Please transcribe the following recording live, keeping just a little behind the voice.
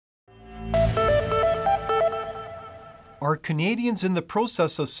Are Canadians in the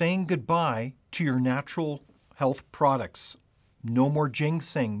process of saying goodbye to your natural health products? No more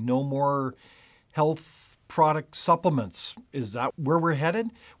ginseng, no more health product supplements. Is that where we're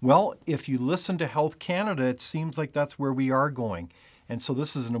headed? Well, if you listen to Health Canada, it seems like that's where we are going. And so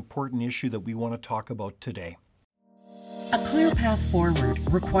this is an important issue that we want to talk about today. A clear path forward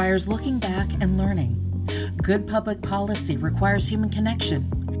requires looking back and learning. Good public policy requires human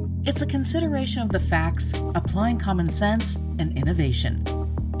connection. It's a consideration of the facts, applying common sense and innovation.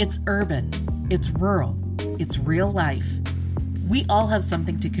 It's urban, it's rural, it's real life. We all have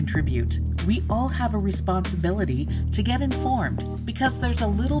something to contribute. We all have a responsibility to get informed because there's a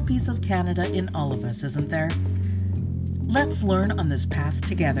little piece of Canada in all of us, isn't there? Let's learn on this path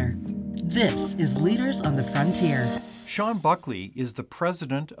together. This is Leaders on the Frontier. Shawn Buckley is the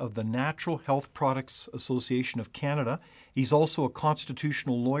president of the Natural Health Products Association of Canada. He's also a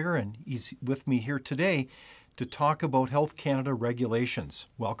constitutional lawyer, and he's with me here today to talk about Health Canada regulations.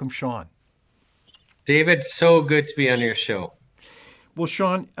 Welcome, Shawn. David, so good to be on your show. Well,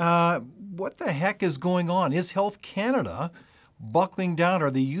 Shawn, what the heck is going on? Is Health Canada buckling down?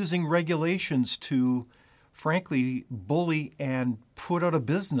 Are they using regulations to, frankly, bully and put out of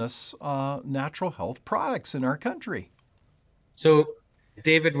business natural health products in our country? So,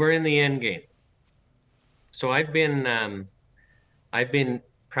 David, we're in the end game. So I've been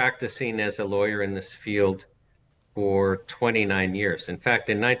practicing as a lawyer in this field for 29 years. In fact,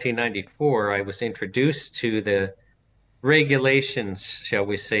 in 1994, I was introduced to the regulations, shall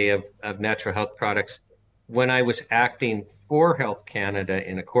we say, of natural health products when I was acting for Health Canada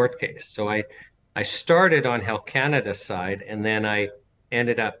in a court case. So I started on Health Canada's side, and then I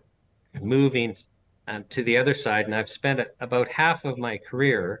ended up moving to the other side, and I've spent about half of my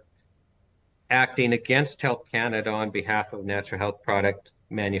career acting against Health Canada on behalf of natural health product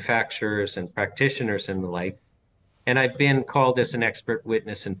manufacturers and practitioners and the like. And I've been called as an expert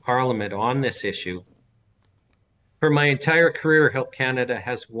witness in Parliament on this issue. For my entire career, Health Canada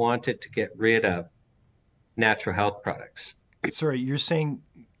has wanted to get rid of natural health products. Sorry, you're saying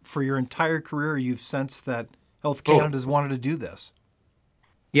for your entire career you've sensed that Health Canada's wanted to do this?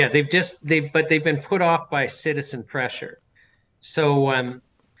 Yeah, they've been put off by citizen pressure. So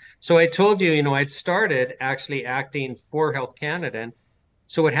I told you, I'd started actually acting for Health Canada. And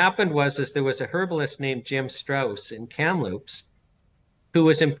so what happened was there was a herbalist named Jim Strauss in Kamloops who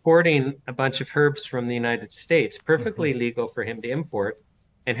was importing a bunch of herbs from the United States, perfectly legal for him to import,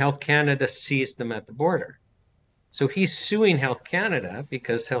 and Health Canada seized them at the border. So he's suing Health Canada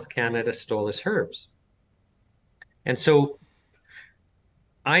because Health Canada stole his herbs. And so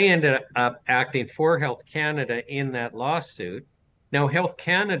I ended up acting for Health Canada in that lawsuit. Now, Health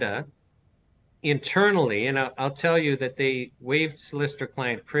Canada internally, and I'll tell you that they waived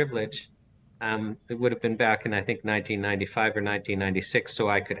solicitor-client privilege. It would have been back in, I think, 1995 or 1996, so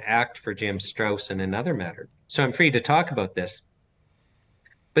I could act for Jim Strauss in another matter. So I'm free to talk about this.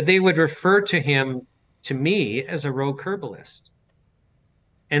 But they would refer to me, as a rogue herbalist.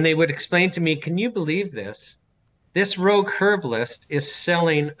 And they would explain to me, can you believe this? This rogue herbalist is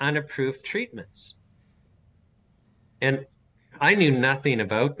selling unapproved treatments. And I knew nothing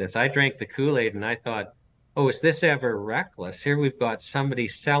about this. I drank the Kool-Aid and I thought, oh, is this ever reckless? Here we've got somebody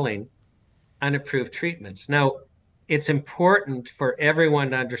selling unapproved treatments. Now, it's important for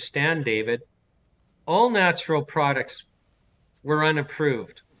everyone to understand, David, all natural products were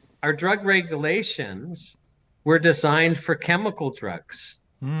unapproved. Our drug regulations were designed for chemical drugs.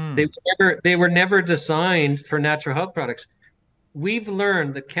 They were never designed for natural health products. We've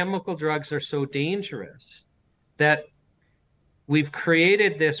learned that chemical drugs are so dangerous that we've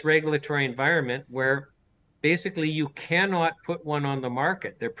created this regulatory environment where basically you cannot put one on the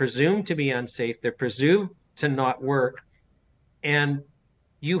market. They're presumed to be unsafe. They're presumed to not work. And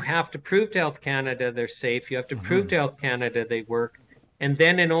you have to prove to Health Canada they're safe. You have to prove to Health Canada they work. And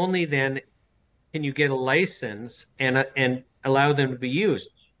then and only then can you get a license and allow them to be used.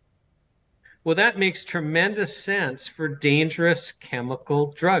 Well, that makes tremendous sense for dangerous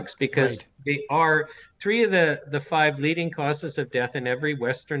chemical drugs because they are 3 of the 5 leading causes of death in every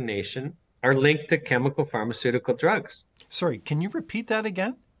Western nation are linked to chemical pharmaceutical drugs. Sorry, can you repeat that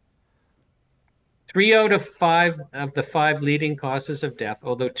again? 3 out of 5 of the 5 leading causes of death,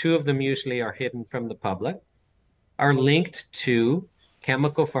 although 2 of them usually are hidden from the public, are linked to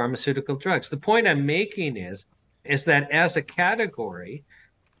chemical pharmaceutical drugs. The point I'm making is that as a category,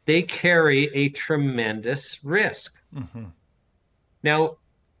 they carry a tremendous risk. Now,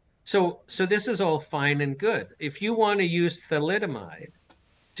 so this is all fine and good. If you want to use thalidomide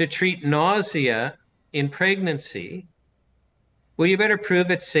to treat nausea in pregnancy, well, you better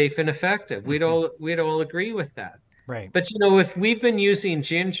prove it's safe and effective. We'd all agree with that. Right. But you know, if we've been using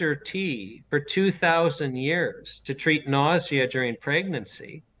ginger tea for 2,000 years to treat nausea during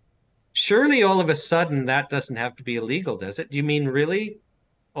pregnancy, surely all of a sudden that doesn't have to be illegal, does it? Do you mean really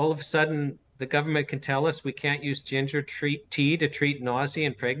all of a sudden the government can tell us we can't use tea to treat nausea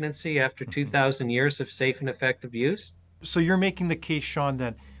in pregnancy after Mhm. 2,000 years of safe and effective use? So you're making the case, Shawn,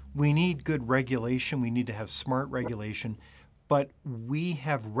 that we need good regulation, we need to have smart regulation, but we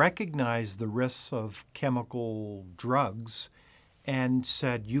have recognized the risks of chemical drugs and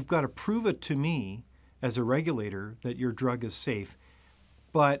said, you've got to prove it to me as a regulator that your drug is safe.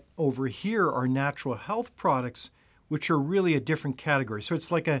 But over here are natural health products, which are really a different category. So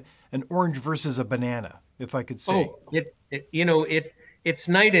it's like an orange versus a banana, if I could say. Oh, it's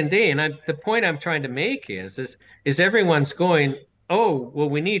night and day. And the point I'm trying to make is everyone's going, oh, well,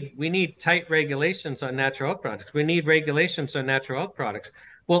 we need tight regulations on natural health products. We need regulations on natural health products.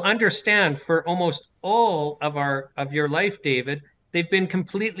 Well, understand for almost all of your life, David, they've been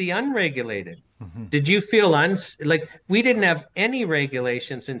completely unregulated. Hmm. Did you feel like we didn't have any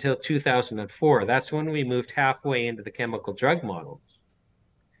regulations until 2004? That's when we moved halfway into the chemical drug model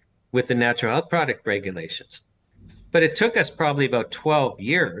with the natural health product regulations. But it took us probably about 12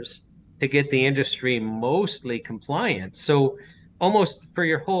 years to get the industry mostly compliant. So almost for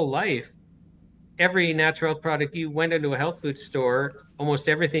your whole life, every natural health product you went into a health food store, almost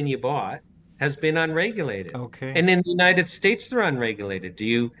everything you bought has been unregulated. Okay. And in the United States, they're unregulated. Do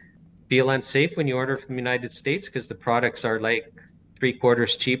you feel unsafe when you order from the United States because the products are like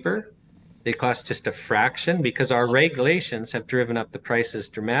three-quarters cheaper? They cost just a fraction because our regulations have driven up the prices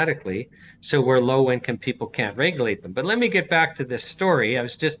dramatically. So where low income people can't regulate them. But let me get back to this story. I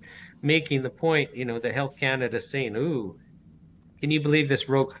was just making the point, the Health Canada is saying, ooh, can you believe this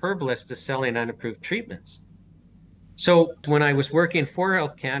rogue herbalist is selling unapproved treatments? So when I was working for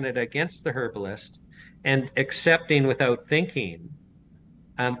Health Canada against the herbalist and accepting without thinking,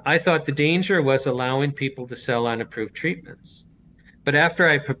 I thought the danger was allowing people to sell unapproved treatments. But after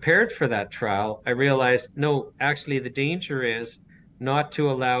I prepared for that trial, I realized, no, actually the danger is not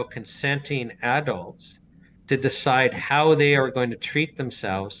to allow consenting adults to decide how they are going to treat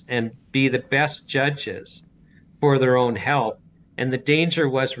themselves and be the best judges for their own health. And the danger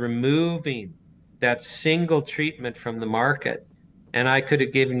was removing that single treatment from the market. And I could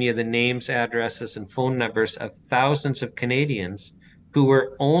have given you the names, addresses, and phone numbers of thousands of Canadians who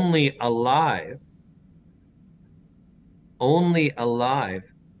were only alive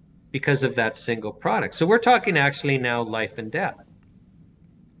because of that single product. So we're talking actually now life and death.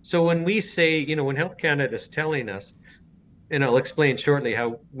 So when we say, when Health Canada is telling us, and I'll explain shortly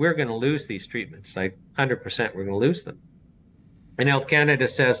how we're going to lose these treatments, like 100% we're going to lose them. And Health Canada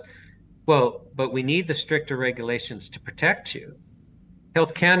says, well, but we need the stricter regulations to protect you.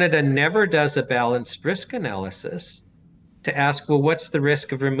 Health Canada never does a balanced risk analysis to ask, well, what's the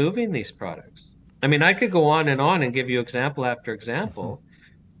risk of removing these products? I mean, I could go on and give you example after example.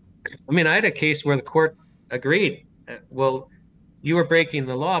 I mean, I had a case where the court agreed, well, you were breaking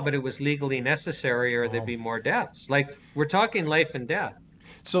the law, but it was legally necessary or there'd be more deaths. Like, we're talking life and death.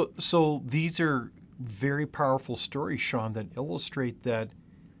 So these are very powerful stories, Shawn, that illustrate that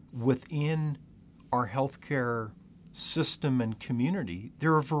within our healthcare system and community,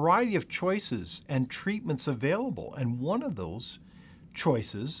 there are a variety of choices and treatments available. And one of those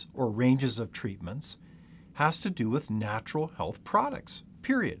choices or ranges of treatments has to do with natural health products,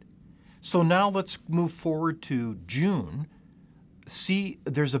 period. So now let's move forward to June.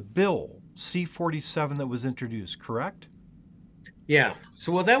 There's a bill, C-47, that was introduced, correct? Yeah.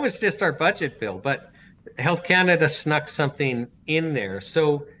 So, well, that was just our budget bill, but Health Canada snuck something in there.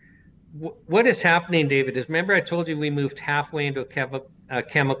 So what is happening, David, is remember I told you we moved halfway into a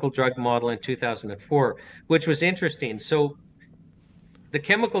chemical drug model in 2004, which was interesting. So the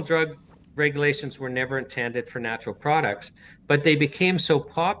chemical drug regulations were never intended for natural products, but they became so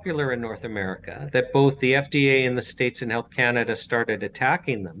popular in North America that both the FDA in the States and Health Canada started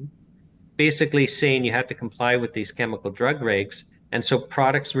attacking them, basically saying you had to comply with these chemical drug regs. And so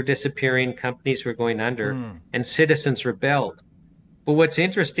products were disappearing, companies were going under, and citizens rebelled. But what's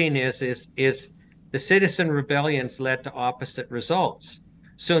interesting is the citizen rebellions led to opposite results.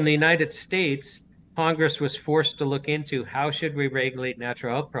 So in the United States, Congress was forced to look into how should we regulate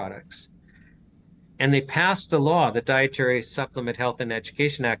natural health products. And they passed a law, the Dietary Supplement Health and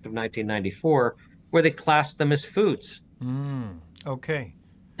Education Act of 1994, where they classed them as foods. Okay.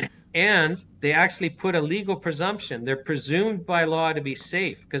 And they actually put a legal presumption. They're presumed by law to be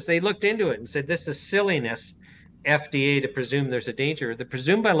safe because they looked into it and said, this is silliness, FDA, to presume there's a danger. They're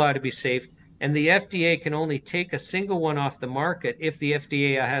presumed by law to be safe, and the FDA can only take a single one off the market if the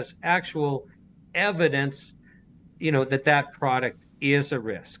FDA has actual evidence that product is a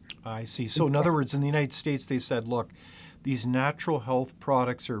risk. I see. So in other words, in the United States, they said, look, these natural health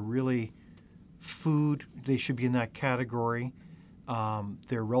products are really food. They should be in that category.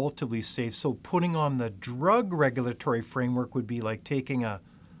 They're relatively safe. So putting on the drug regulatory framework would be like taking a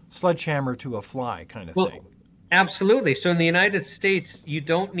sledgehammer to a fly kind of thing. Absolutely. So in the United States, you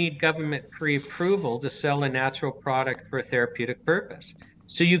don't need government pre-approval to sell a natural product for a therapeutic purpose.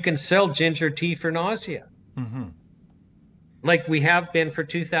 So you can sell ginger tea for nausea, like we have been for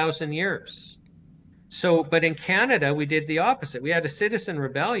 2,000 years. So, but in Canada, we did the opposite. We had a citizen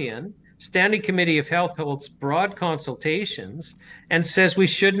rebellion. Standing Committee of Health holds broad consultations and says we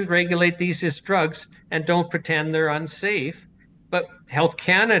shouldn't regulate these as drugs and don't pretend they're unsafe. But Health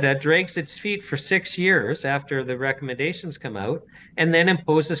Canada drags its feet for 6 years after the recommendations come out and then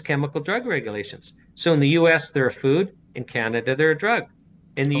imposes chemical drug regulations. So in the US, they're a food. In Canada, they're a drug.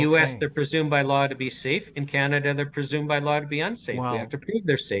 In the US, they're presumed by law to be safe. In Canada, they're presumed by law to be unsafe. Wow. We have to prove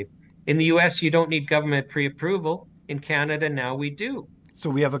they're safe. In the US, you don't need government pre-approval. In Canada, now we do. So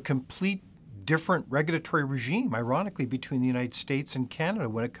we have a complete different regulatory regime, ironically, between the United States and Canada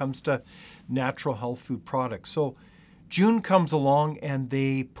when it comes to natural health food products. So June comes along and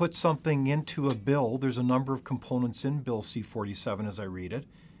they put something into a bill. There's a number of components in Bill C-47 as I read it.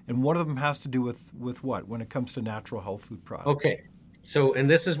 And one of them has to do with what when it comes to natural health food products? Okay. So, and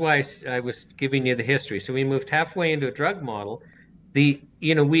this is why I was giving you the history. So we moved halfway into a drug model.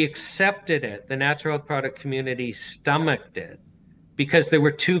 We accepted it. The natural health product community stomached it because there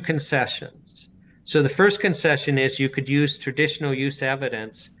were two concessions. So the first concession is you could use traditional use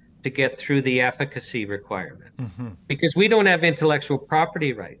evidence to get through the efficacy requirement because we don't have intellectual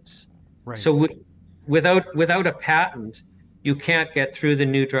property rights. Right. So without a patent, you can't get through the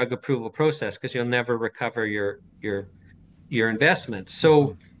new drug approval process because you'll never recover your investment.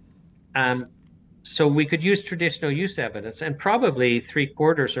 So, so we could use traditional use evidence, and probably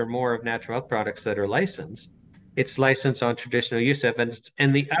 3/4 or more of natural health products that are licensed, it's licensed on traditional use evidence.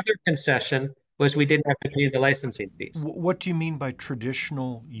 And the other concession was we didn't have to pay the licensing fees. What do you mean by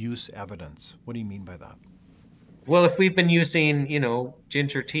traditional use evidence? What do you mean by that? Well, if we've been using,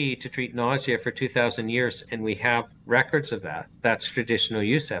 ginger tea to treat nausea for 2,000 years and we have records of that, that's traditional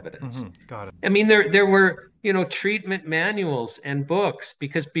use evidence. Got it. I mean, there were, treatment manuals and books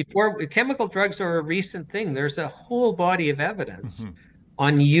because before chemical drugs are a recent thing. There's a whole body of evidence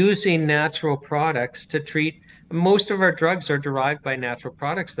on using natural products to treat. Most of our drugs are derived by natural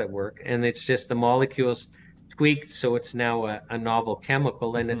products that work, and it's just the molecules tweaked so it's now a novel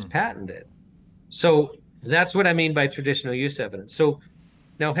chemical and it's patented. So that's what I mean by traditional use evidence. So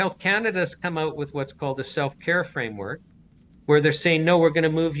now Health Canada's come out with what's called a self-care framework, where they're saying, no, we're going to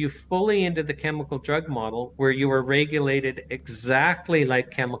move you fully into the chemical drug model where you are regulated exactly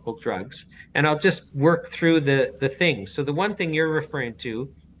like chemical drugs. And I'll just work through the things. So the one thing you're referring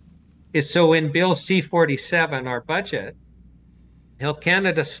to is, so in Bill C-47, our budget, Health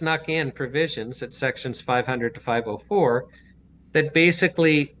Canada snuck in provisions at sections 500 to 504 that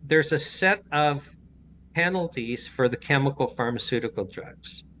basically there's a set of penalties for the chemical pharmaceutical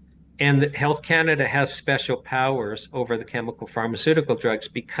drugs. And that Health Canada has special powers over the chemical pharmaceutical drugs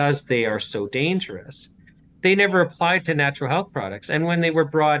because they are so dangerous. They never applied to natural health products. And when they were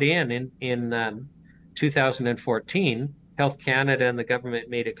brought in 2014, Health Canada and the government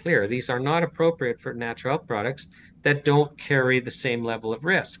made it clear these are not appropriate for natural health products that don't carry the same level of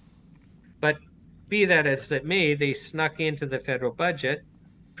risk. But be that as it may, they snuck into the federal budget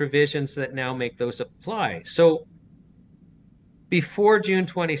provisions that now make those apply. So before June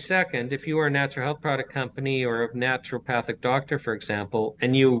 22nd, if you were a natural health product company or a naturopathic doctor, for example,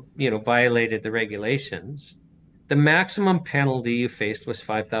 and you violated the regulations, the maximum penalty you faced was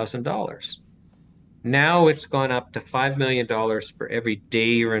 $5,000. Now it's gone up to $5 million for every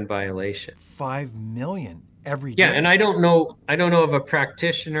day you're in violation. $5 million every day. Yeah, and I don't know of a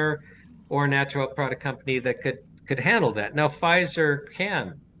practitioner or a natural health product company that could handle that. Now Pfizer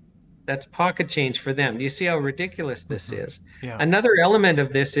can. That's pocket change for them. Do you see how ridiculous this is? Yeah. Another element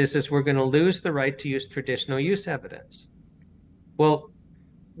of this is we're going to lose the right to use traditional use evidence. Well,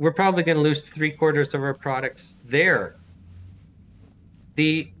 we're probably going to lose 3/4 of our products there.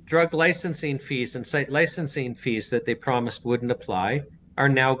 The drug licensing fees and site licensing fees that they promised wouldn't apply are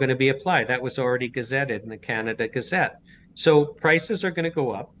now going to be applied. That was already gazetted in the Canada Gazette. So prices are going to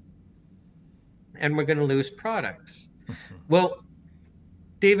go up and we're going to lose products. Well,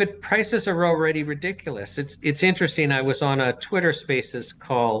 David, prices are already ridiculous. It's interesting. I was on a Twitter Spaces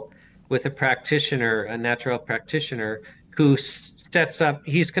call with a practitioner, a natural health practitioner, who sets up,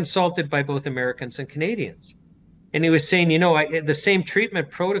 he's consulted by both Americans and Canadians. And he was saying, the same treatment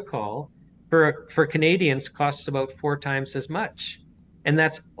protocol for Canadians costs about 4 times as much. And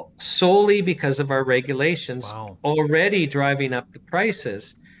that's solely because of our regulations Wow. already driving up the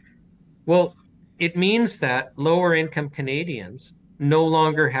prices. Well, it means that lower income Canadians no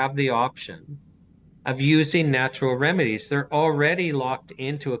longer have the option of using natural remedies. They're already locked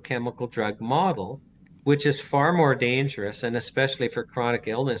into a chemical drug model, which is far more dangerous and especially for chronic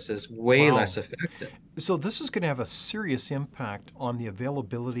illnesses, way Wow. less effective. So this is going to have a serious impact on the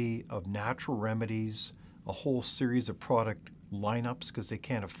availability of natural remedies, a whole series of product lineups, because they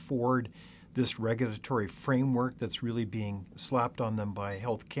can't afford this regulatory framework that's really being slapped on them by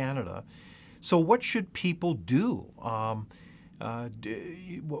Health Canada. So what should people do?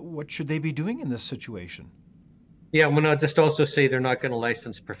 What should they be doing in this situation? Yeah, well, I'll just also say they're not going to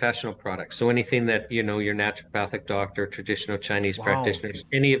license professional products. So anything that, your naturopathic doctor, traditional Chinese Wow. practitioners,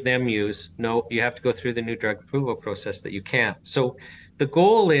 any of them use, no, you have to go through the new drug approval process that you can't. So the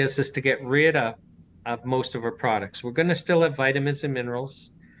goal is to get rid of most of our products. We're going to still have vitamins and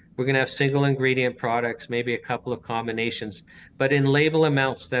minerals. We're going to have single ingredient products, maybe a couple of combinations, but in label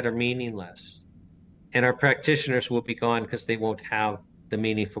amounts that are meaningless. And our practitioners will be gone because they won't have the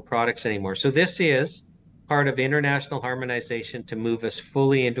meaningful products anymore. So this is part of international harmonization to move us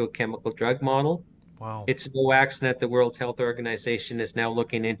fully into a chemical drug model. Wow. It's no accident the World Health Organization is now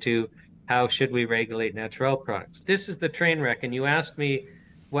looking into how should we regulate natural products. This is the train wreck, and you asked me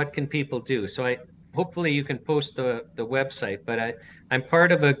what can people do. So hopefully you can post the website, but I'm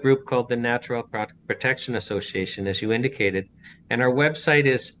part of a group called the Natural Product Protection Association, as you indicated, and our website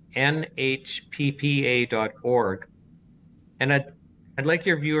is nhppa.org. And I'd like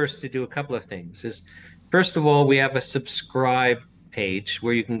your viewers to do a couple of things. First of all, we have a subscribe page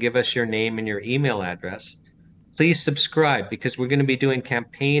where you can give us your name and your email address. Please subscribe, because we're going to be doing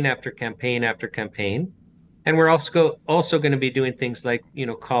campaign after campaign after campaign. And we're also going to be doing things like,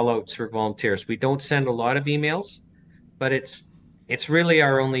 call outs for volunteers. We don't send a lot of emails, but it's really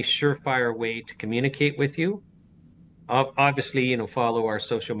our only surefire way to communicate with you. Obviously, follow our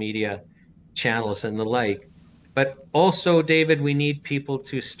social media channels and the like. But also, David, we need people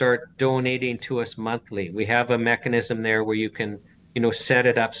to start donating to us monthly. We have a mechanism there where you can, set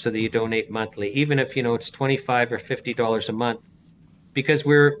it up so that you donate monthly, even if, it's $25 or $50 a month, because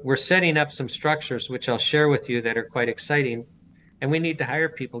we're setting up some structures, which I'll share with you, that are quite exciting. And we need to hire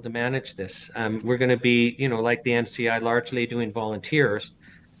people to manage this. We're going to be, like the NCI, largely doing volunteers.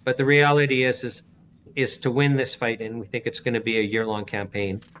 But the reality is to win this fight, and we think it's going to be a year-long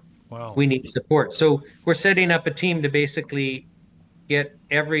campaign. Wow. We need support. So we're setting up a team to basically get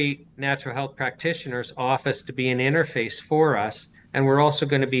every natural health practitioner's office to be an interface for us. And we're also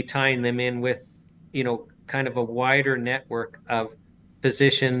going to be tying them in with, kind of a wider network of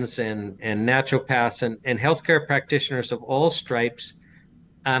physicians and naturopaths and healthcare practitioners of all stripes.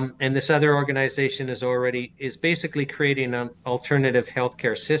 And this other organization is basically creating an alternative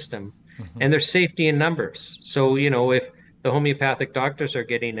healthcare system. Mm-hmm. And there's safety in numbers. So, if the homeopathic doctors are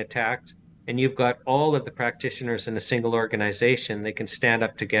getting attacked and you've got all of the practitioners in a single organization, they can stand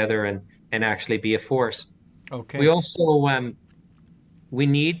up together and actually be a force. Okay. We also, we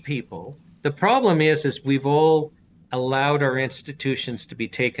need people. The problem is we've all allowed our institutions to be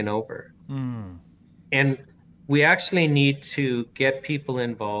taken over. Mm. And we actually need to get people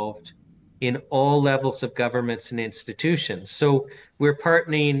involved in all levels of governments and institutions. So we're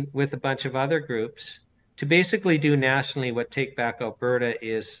partnering with a bunch of other groups to basically do nationally what Take Back Alberta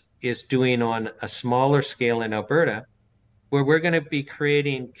is doing on a smaller scale in Alberta, where we're going to be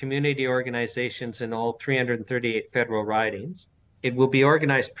creating community organizations in all 338 federal ridings. It will be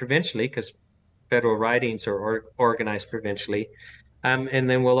organized provincially, because federal ridings are organized provincially. And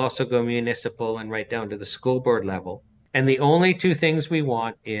then we'll also go municipal and right down to the school board level. And the only two things we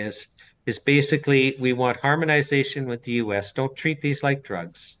want is basically, we want harmonization with the US. Don't treat these like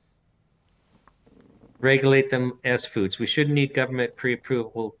drugs. Regulate them as foods. We shouldn't need government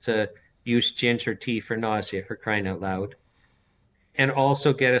pre-approval to use ginger tea for nausea, for crying out loud. And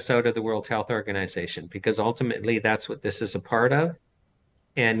also get us out of the World Health Organization, because ultimately that's what this is a part of.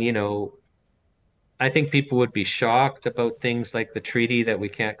 And, I think people would be shocked about things like the treaty that we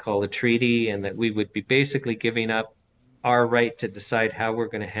can't call a treaty, and that we would be basically giving up our right to decide how we're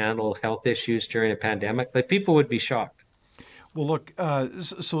going to handle health issues during a pandemic. Like, people would be shocked. Well, look,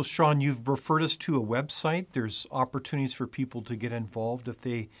 so Shawn, you've referred us to a website. There's opportunities for people to get involved if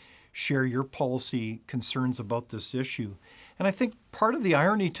they share your policy concerns about this issue. And I think part of the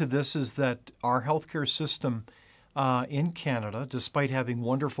irony to this is that our healthcare system in Canada, despite having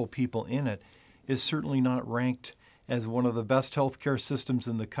wonderful people in it, is certainly not ranked as one of the best healthcare systems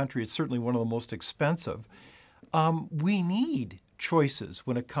in the country. It's certainly one of the most expensive. We need choices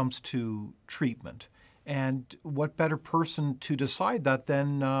when it comes to treatment. And what better person to decide that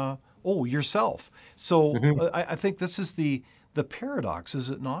than, yourself? So I think this is the paradox, is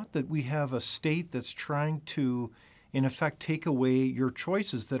it not? That we have a state that's trying to, in effect, take away your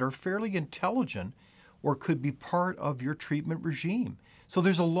choices that are fairly intelligent or could be part of your treatment regime. So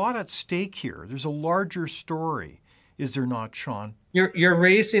there's a lot at stake here. There's a larger story, is there not, Shawn? You're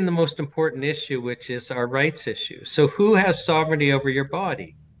raising the most important issue, which is our rights issue. So who has sovereignty over your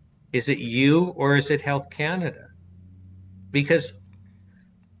body? Is it you or is it Health Canada? Because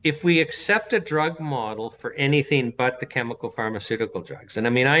if we accept a drug model for anything but the chemical pharmaceutical drugs, and I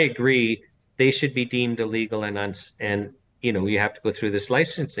mean, I agree they should be deemed illegal and you have to go through this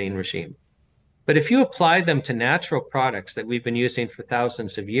licensing regime. But if you apply them to natural products that we've been using for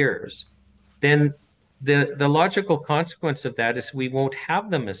thousands of years, then the logical consequence of that is we won't have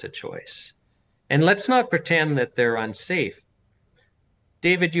them as a choice. And let's not pretend that they're unsafe.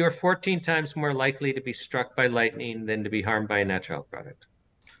 David, you are 14 times more likely to be struck by lightning than to be harmed by a natural health product.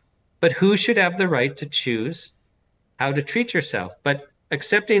 But who should have the right to choose how to treat yourself? But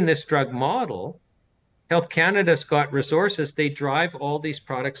accepting this drug model, Health Canada's got resources. They drive all these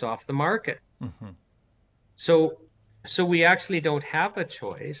products off the market. So we actually don't have a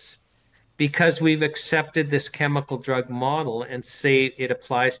choice because we've accepted this chemical drug model and say it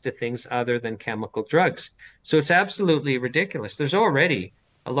applies to things other than chemical drugs. So it's absolutely ridiculous. There's already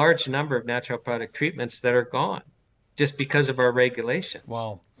a large number of natural product treatments that are gone just because of our regulations.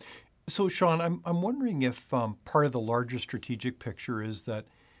 Wow. So, Shawn, I'm wondering if part of the larger strategic picture is that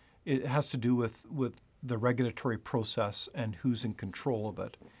it has to do with the regulatory process and who's in control of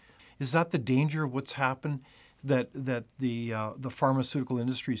it. Is that the danger of what's happened, that the pharmaceutical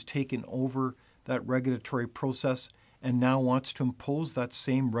industry has taken over that regulatory process and now wants to impose that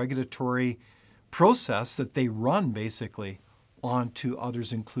same regulatory process that they run basically onto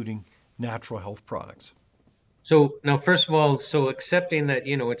others, including natural health products? So now, first of all, so accepting that,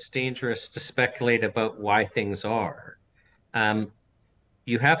 it's dangerous to speculate about why things are,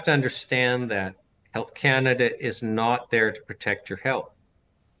 you have to understand that Health Canada is not there to protect your health.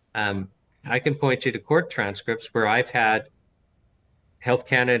 I can point you to court transcripts where I've had Health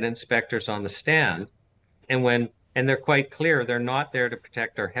Canada inspectors on the stand, and they're quite clear, they're not there to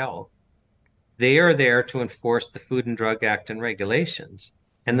protect our health. They are there to enforce the Food and Drug Act and regulations.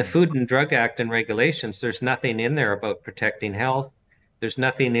 And the Food and Drug Act and regulations, there's nothing in there about protecting health. There's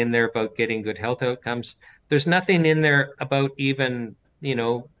nothing in there about getting good health outcomes. There's nothing in there about even,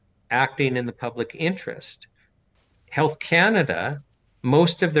 acting in the public interest. Health Canada,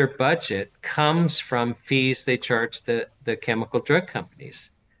 most of their budget comes from fees they charge the chemical drug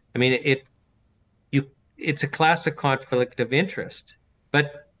companies. I mean, it's a classic conflict of interest.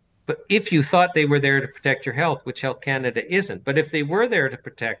 But if you thought they were there to protect your health, which Health Canada isn't, but if they were there to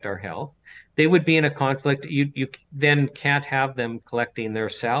protect our health, they would be in a conflict. You then can't have them collecting their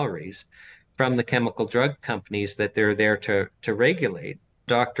salaries from the chemical drug companies that they're there to regulate.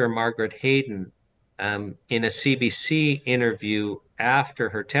 Dr. Margaret Hayden, in a CBC interview after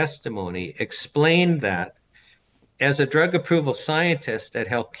her testimony, explained that as a drug approval scientist at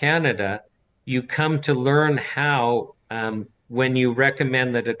Health Canada, you come to learn how, when you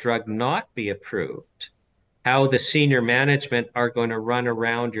recommend that a drug not be approved, how the senior management are going to run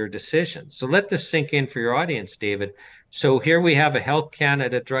around your decision. So let this sink in for your audience, David. So here we have a Health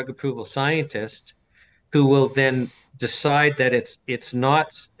Canada drug approval scientist who will then decide that it's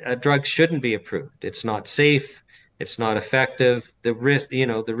not, a drug shouldn't be approved. It's not safe. It's not effective. The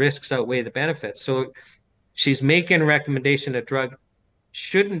risks outweigh the benefits. So she's making a recommendation a drug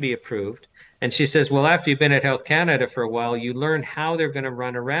shouldn't be approved. And she says, well, after you've been at Health Canada for a while, you learn how they're going to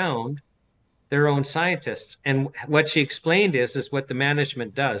run around their own scientists. And what she explained is what the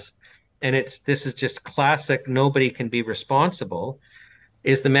management does. And this is just classic, nobody can be responsible,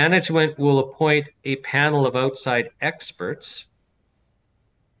 is the management will appoint a panel of outside experts.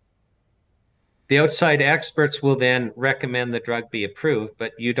 The outside experts will then recommend the drug be approved,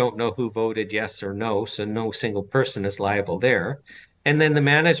 but you don't know who voted yes or no, so no single person is liable there. And then the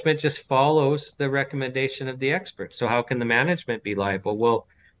management just follows the recommendation of the experts. So how can the management be liable? Well,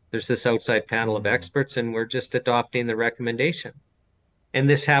 there's this outside panel of experts, and we're just adopting the recommendation. And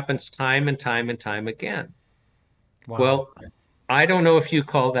this happens time and time and time again. Wow. Well, I don't know if you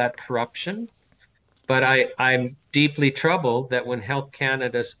call that corruption, but I'm deeply troubled that when Health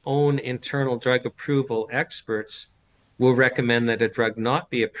Canada's own internal drug approval experts will recommend that a drug not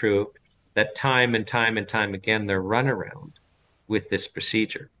be approved, that time and time and time again they're run around with this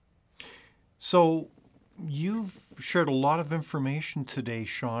procedure. So you've shared a lot of information today,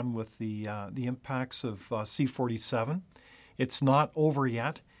 Shawn, with the impacts of C-47 It's not over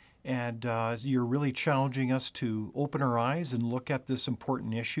yet. And you're really challenging us to open our eyes and look at this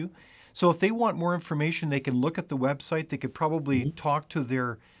important issue. So if they want more information, they can look at the website. They could probably talk to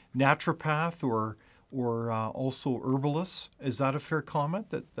their naturopath or also herbalists. Is that a fair comment,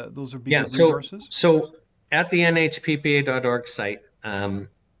 that those would be good resources? So at the nhppa.org site,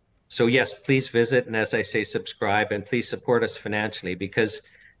 so yes, please visit, and as I say, subscribe, and please support us financially, because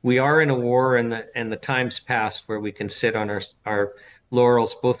we are in a war, and the time's past where we can sit on our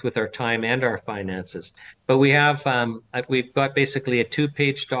laurels, both with our time and our finances. But we've got basically a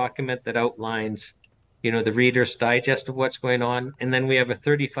 2-page document that outlines, the Reader's Digest of what's going on, and then we have a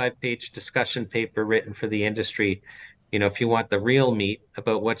 35-page discussion paper written for the industry. If you want the real meat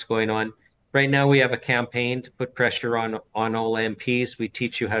about what's going on. Right now, we have a campaign to put pressure on all MPs. We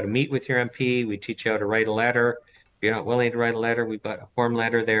teach you how to meet with your MP. We teach you how to write a letter. If you're not willing to write a letter, we've got a form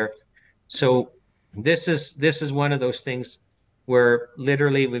letter there. So this is one of those things where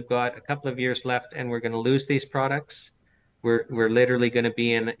literally we've got a couple of years left, and we're going to lose these products. We're literally going to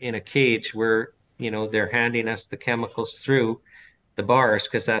be in a cage where they're handing us the chemicals through the bars,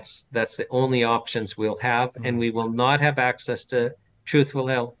 because that's the only options we'll have, and we will not have access to truthful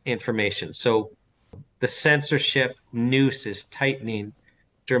health information. So the censorship noose is tightening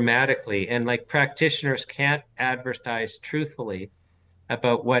dramatically, and practitioners can't advertise truthfully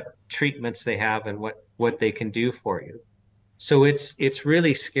about what treatments they have and what they can do for you. So it's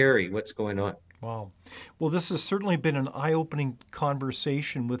really scary what's going on. Wow. Well, this has certainly been an eye-opening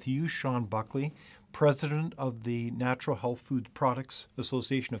conversation with you, Shawn Buckley, President of the Natural Health Food Products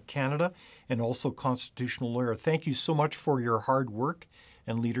Association of Canada, and also constitutional lawyer. Thank you so much for your hard work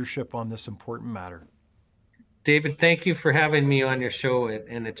and leadership on this important matter. David, thank you for having me on your show,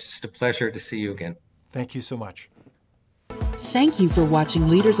 and it's just a pleasure to see you again. Thank you so much. Thank you for watching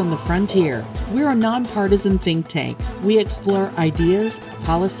Leaders on the Frontier. We're a nonpartisan think tank. We explore ideas,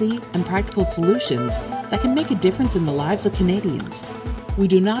 policy, and practical solutions that can make a difference in the lives of Canadians. We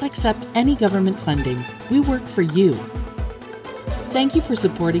do not accept any government funding. We work for you. Thank you for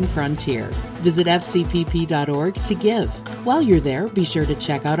supporting Frontier. Visit fcpp.org to give. While you're there, be sure to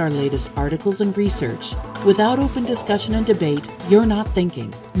check out our latest articles and research. Without open discussion and debate, you're not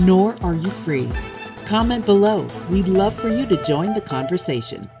thinking, nor are you free. Comment below. We'd love for you to join the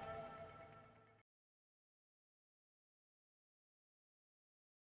conversation.